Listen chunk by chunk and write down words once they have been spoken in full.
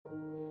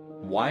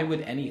why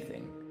would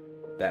anything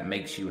that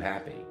makes you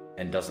happy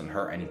and doesn't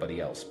hurt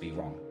anybody else be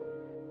wrong?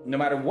 No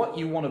matter what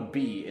you want to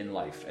be in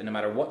life, and no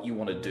matter what you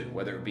want to do,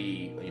 whether it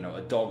be,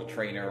 a dog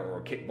trainer or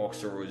a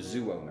kickboxer or a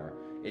zoo owner,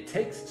 it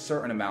takes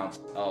certain amounts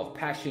of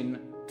passion,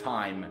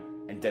 time,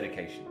 and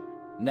dedication.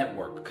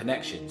 Network,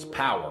 connections,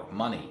 power,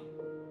 money.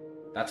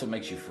 That's what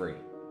makes you free.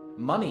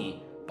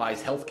 Money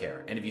buys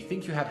healthcare, and if you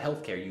think you have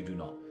healthcare, you do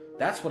not.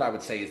 That's what I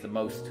would say is the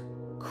most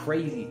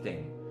crazy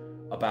thing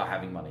about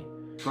having money.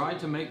 Try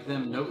to make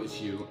them notice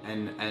you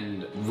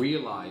and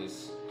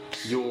realize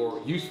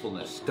your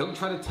usefulness. Don't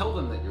try to tell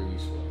them that you're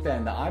useful.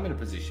 Then I'm in a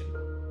position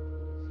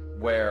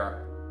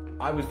where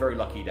I was very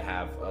lucky to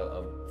have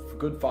a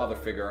good father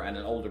figure and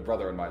an older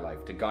brother in my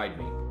life to guide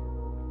me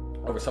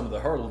over some of the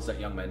hurdles that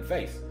young men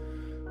face.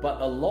 But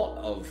a lot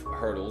of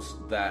hurdles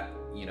that,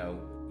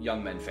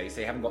 young men face,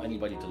 they haven't got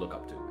anybody to look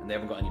up to, and they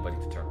haven't got anybody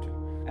to turn to.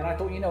 And I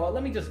thought, what,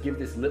 let me just give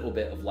this little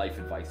bit of life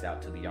advice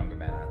out to the younger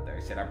men out there. I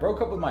said, I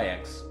broke up with my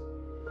ex.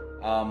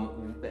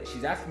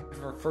 She's asking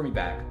for me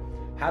back.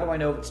 How do I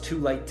know if it's too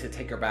late to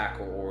take her back,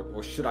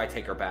 or should I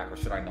take her back, or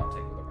should I not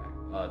take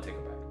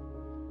her back?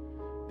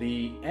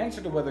 The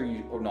answer to whether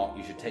you or not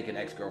you should take an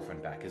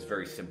ex-girlfriend back is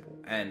very simple.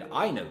 And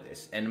I know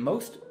this, and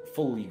most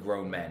fully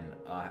grown men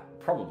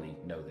probably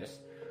know this.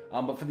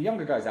 But for the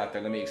younger guys out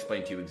there, let me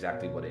explain to you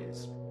exactly what it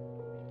is.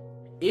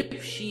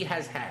 If she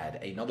has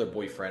had another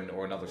boyfriend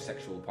or another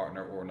sexual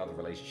partner or another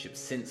relationship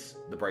since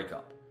the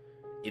breakup,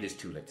 it is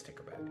too late to take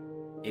her back.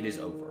 It is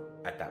over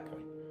at that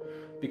point.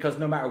 Because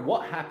no matter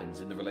what happens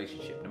in the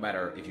relationship, no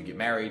matter if you get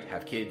married,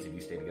 have kids, if you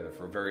stay together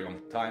for a very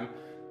long time,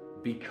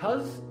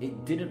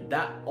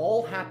 that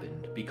all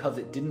happened because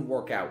it didn't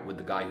work out with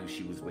the guy who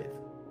she was with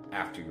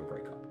after your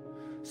breakup.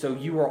 So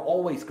you are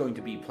always going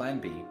to be plan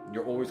B.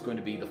 You're always going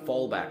to be the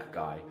fallback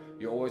guy.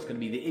 You're always going to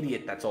be the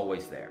idiot that's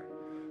always there.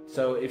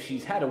 So if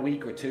she's had a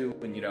week or two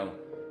and,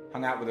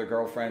 hung out with her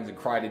girlfriends and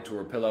cried into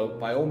her pillow,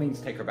 by all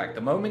means take her back.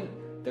 The moment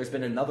there's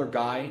been another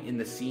guy in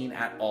the scene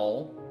at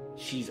all,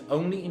 she's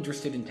only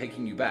interested in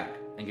taking you back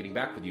and getting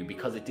back with you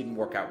because it didn't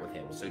work out with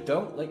him. So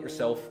don't let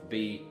yourself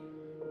be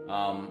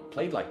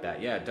played like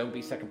that. Yeah, don't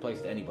be second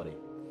place to anybody.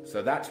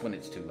 So that's when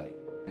it's too late.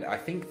 And I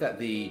think that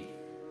the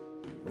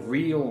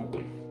real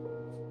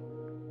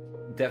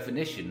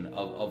definition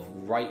of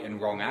right and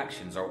wrong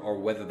actions are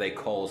whether they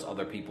cause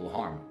other people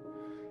harm.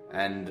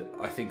 And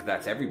I think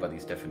that's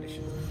everybody's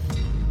definition.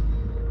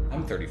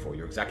 I'm 34.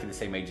 You're exactly the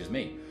same age as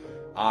me.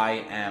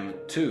 I am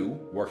too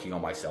working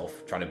on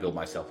myself, trying to build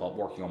myself up,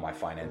 working on my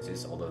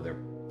finances, although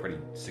they're pretty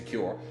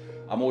secure.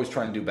 I'm always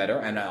trying to do better,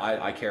 and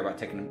I care about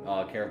taking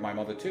care of my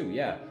mother too.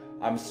 Yeah,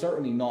 I'm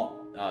certainly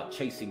not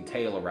chasing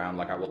tail around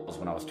like I was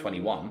when I was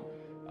 21,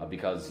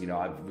 because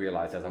I've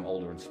realized as I'm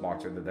older and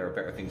smarter that there are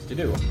better things to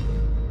do.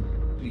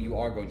 You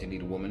are going to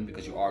need a woman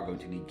because you are going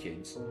to need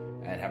kids,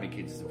 and having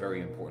kids is a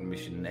very important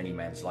mission in any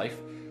man's life.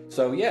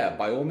 So yeah,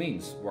 by all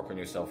means, work on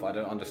yourself. I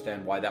don't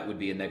understand why that would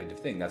be a negative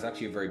thing. That's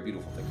actually a very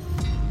beautiful thing.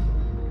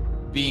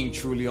 Being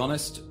truly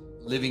honest,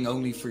 living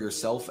only for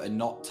yourself and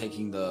not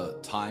taking the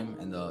time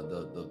and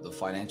the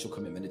financial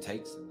commitment it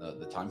takes,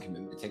 the time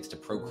commitment it takes to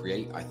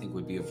procreate, I think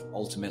would be of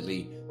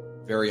ultimately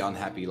very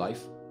unhappy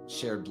life.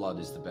 Shared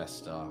blood is the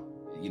best,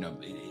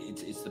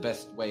 it's the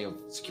best way of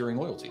securing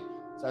loyalty.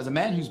 So as a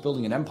man who's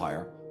building an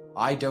empire,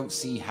 I don't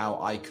see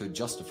how I could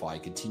justify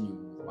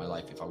continuing with my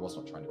life if I was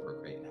not trying to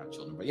procreate and have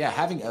children. But yeah,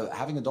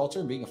 having a daughter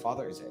and being a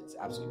father it's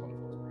absolutely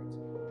wonderful experience.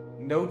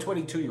 No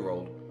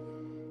 22-year-old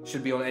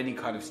should be on any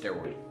kind of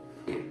steroid.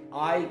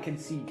 I can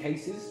see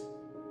cases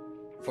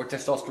for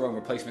testosterone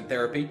replacement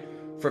therapy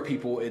for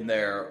people in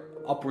their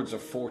upwards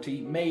of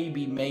 40,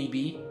 maybe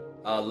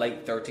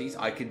late 30s.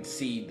 I could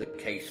see the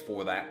case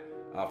for that.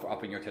 For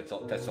upping your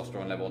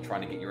testosterone level,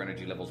 trying to get your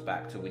energy levels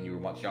back to when you were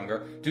much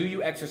younger. Do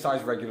you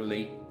exercise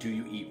regularly? Do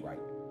you eat right?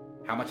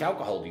 How much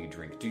alcohol do you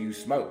drink? Do you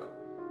smoke?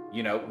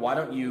 Why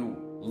don't you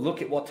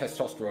look at what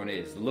testosterone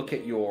is? Look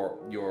at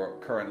your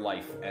current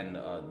life and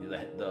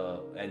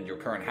and your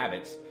current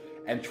habits,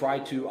 and try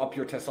to up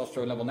your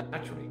testosterone level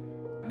naturally.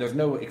 There's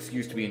no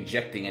excuse to be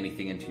injecting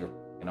anything into your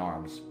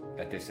arms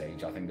at this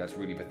age. I think that's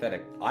really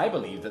pathetic. I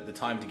believe that the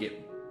time to get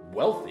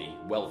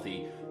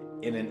wealthy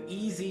in an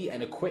easy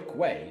and a quick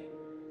way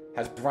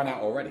has run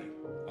out already.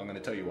 I'm going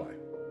to tell you why.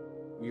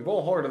 We've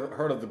all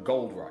heard of the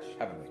gold rush,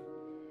 haven't we?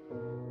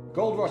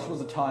 Gold rush was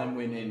a time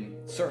when in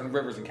certain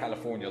rivers in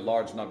California,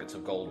 large nuggets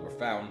of gold were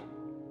found,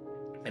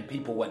 and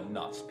people went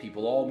nuts.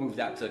 People all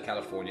moved out to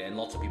California, and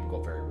lots of people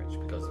got very rich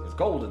because there was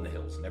gold in the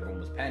hills, and everyone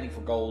was panning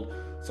for gold,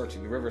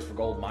 searching the rivers for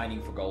gold,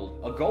 mining for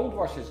gold. A gold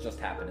rush has just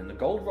happened, and the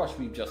gold rush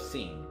we've just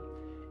seen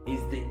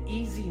is the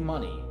easy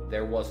money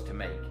there was to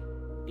make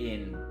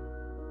in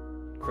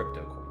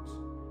crypto coins.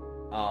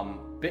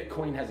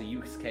 Bitcoin has a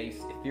use case,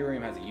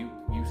 Ethereum has a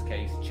use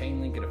case,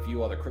 Chainlink and a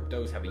few other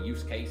cryptos have a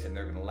use case, and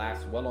they're going to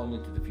last well on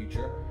into the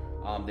future.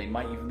 They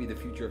might even be the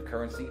future of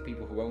currency.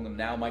 People who own them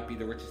now might be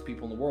the richest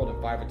people in the world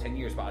in 5 or 10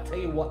 years. But I'll tell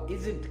you what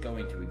isn't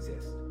going to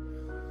exist.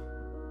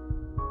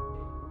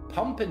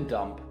 Pump and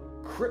dump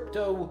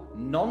crypto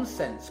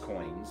nonsense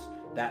coins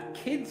that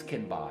kids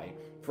can buy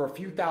for a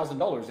few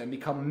 $1,000s and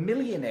become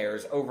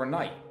millionaires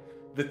overnight.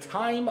 The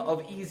time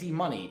of easy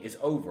money is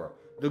over.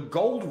 The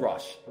gold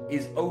rush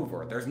is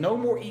over. There's no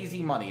more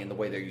easy money in the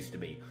way there used to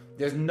be.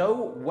 There's no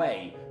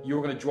way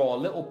you're going to draw a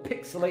little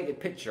pixelated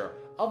picture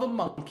of a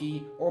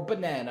monkey or a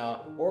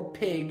banana or a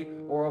pig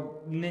or a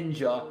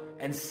ninja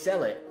and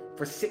sell it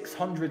for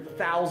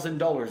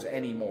 $600,000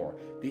 anymore.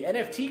 The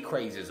NFT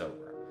craze is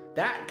over.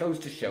 That goes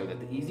to show that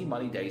the easy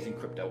money days in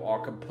crypto are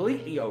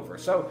completely over.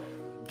 So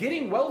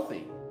getting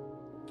wealthy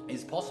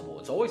is possible.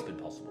 It's always been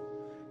possible.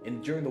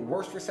 And during the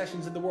worst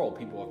recessions in the world,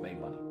 people have made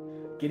money.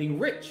 Getting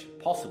rich,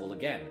 possible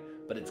again,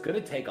 but it's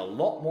going to take a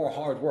lot more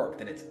hard work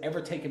than it's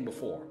ever taken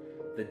before.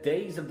 The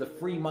days of the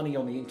free money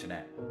on the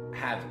internet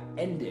have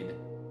ended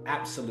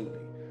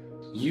absolutely.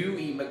 You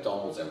eat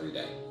McDonald's every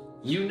day.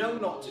 You know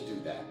not to do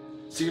that.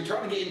 So you're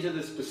trying to get into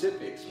the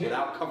specifics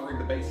without covering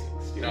the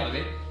basics. You know what I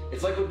mean?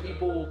 It's like when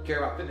people care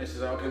about fitness,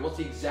 is like, okay, what's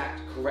the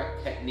exact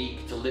correct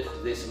technique to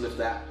lift this and lift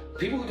that?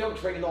 People who don't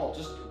train at all,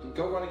 just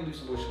go running and do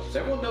some push-ups.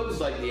 Everyone knows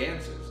like the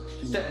answers.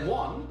 Step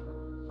one,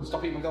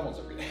 stop eating McDonald's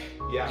every day.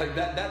 Yeah. Like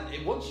that.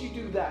 Once you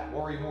do that,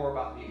 worry more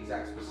about the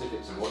exact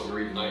specifics of what you're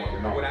eating and what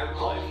you're not.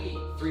 I eat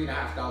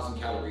 3,500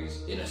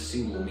 calories in a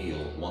single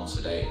meal once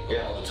a day.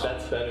 Yeah, all the time.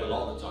 that's better. A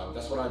lot of the time.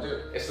 That's what I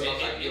do. It's in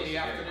the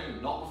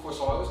afternoon, not before.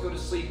 So I always go to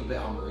sleep a bit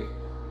hungry.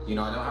 You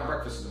know, I don't have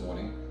breakfast in the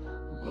morning.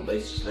 Well,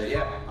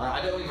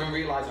 I don't even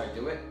realize I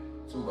do it.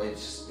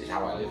 It's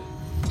how I live.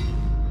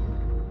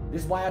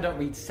 This is why I don't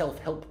read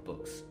self-help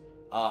books.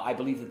 I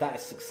believe that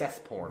is success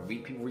porn.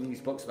 People reading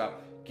these books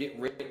about get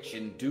rich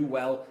and do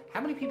well.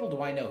 How many people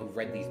do I know who've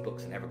read these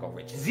books and never got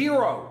rich?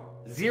 Zero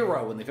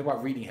when they think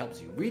about reading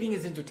helps you. Reading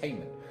is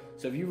entertainment.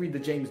 So if you read the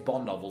James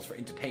Bond novels for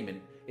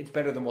entertainment, it's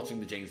better than watching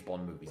the James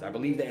Bond movies. I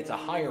believe that it's a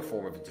higher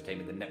form of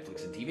entertainment than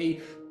Netflix and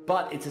TV,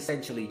 but it's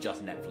essentially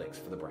just Netflix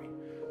for the brain.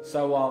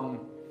 So,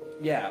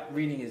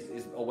 reading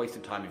is a waste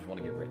of time if you want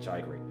to get rich, I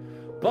agree.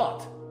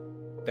 But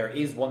there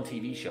is one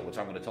TV show which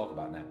I'm going to talk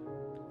about now.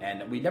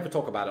 And we never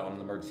talk about it on an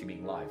Emergency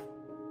Meeting Live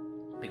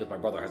because my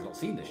brother has not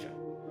seen this show.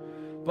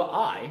 But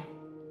I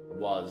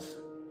was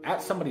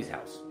at somebody's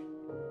house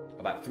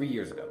about 4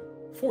 years ago,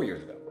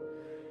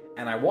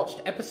 and I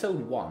watched episode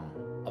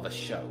 1 of a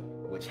show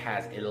which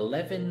has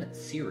 11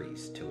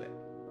 series to it.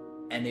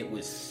 And it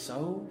was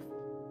so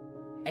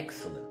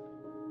excellent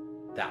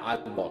that I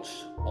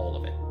watched all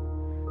of it.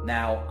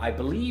 Now, I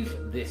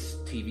believe this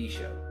TV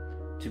show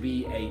to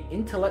be an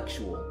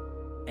intellectual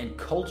and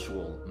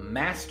cultural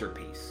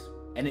masterpiece,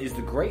 and it is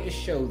the greatest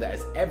show that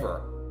has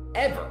ever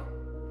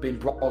been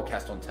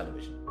broadcast on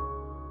television.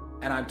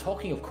 And I'm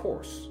talking, of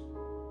course,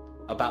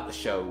 about the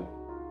show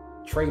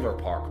Trailer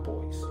Park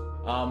Boys.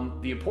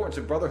 The importance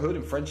of brotherhood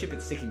and friendship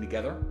and sticking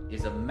together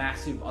is a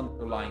massive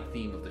underlying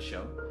theme of the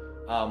show.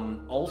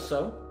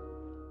 Also,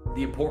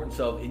 the importance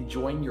of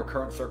enjoying your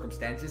current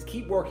circumstances.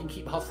 Keep working,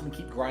 keep hustling,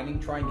 keep grinding,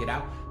 try and get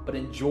out, but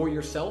enjoy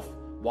yourself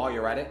while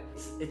you're at it.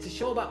 It's a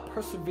show about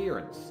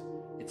perseverance.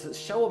 It's a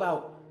show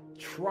about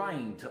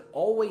trying to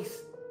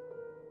always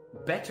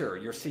better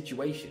your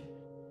situation.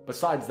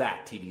 Besides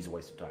that, TV's a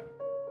waste of time.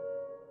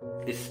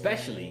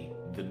 Especially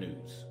the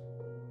news.